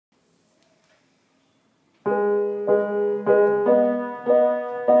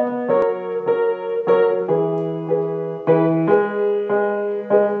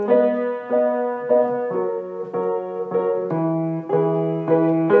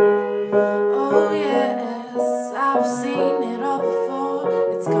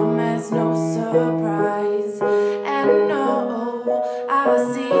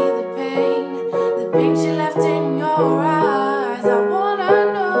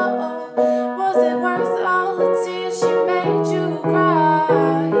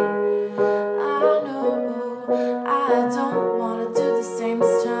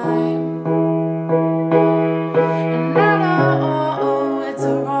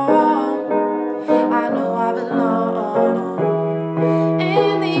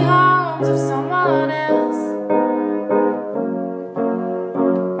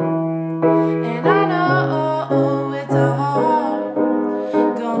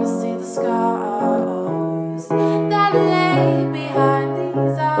Gonna see the scars that lay behind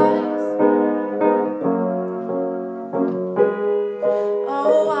these eyes.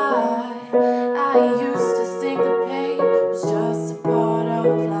 Oh, I used to think the pain was just a part of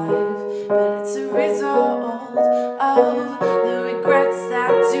life, but it's a result of the regrets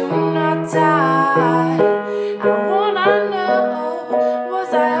that do not die. I wanna know,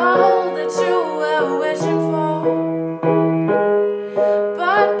 was I all that you were wishing for?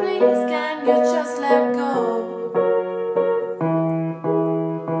 But please, can you just let go?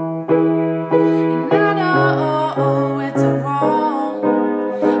 And I know it's wrong.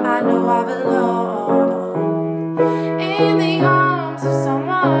 I know I belong in the arms of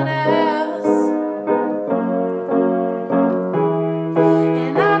someone else.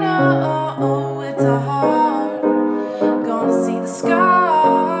 And I know it's hard. Gonna see the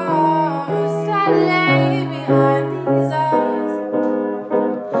scars that lay behind these eyes.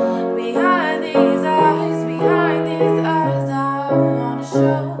 Behind these eyes, behind these eyes, I wanna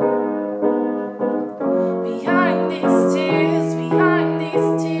show. Behind these tears,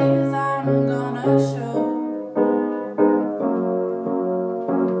 I'm gonna show.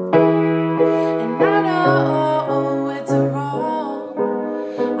 And I know it's wrong.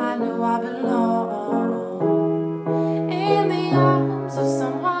 I know I belong in the arms of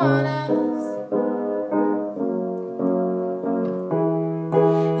someone else.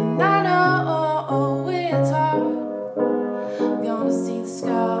 And I know it's hard. Gonna see the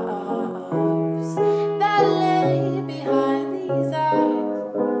sky.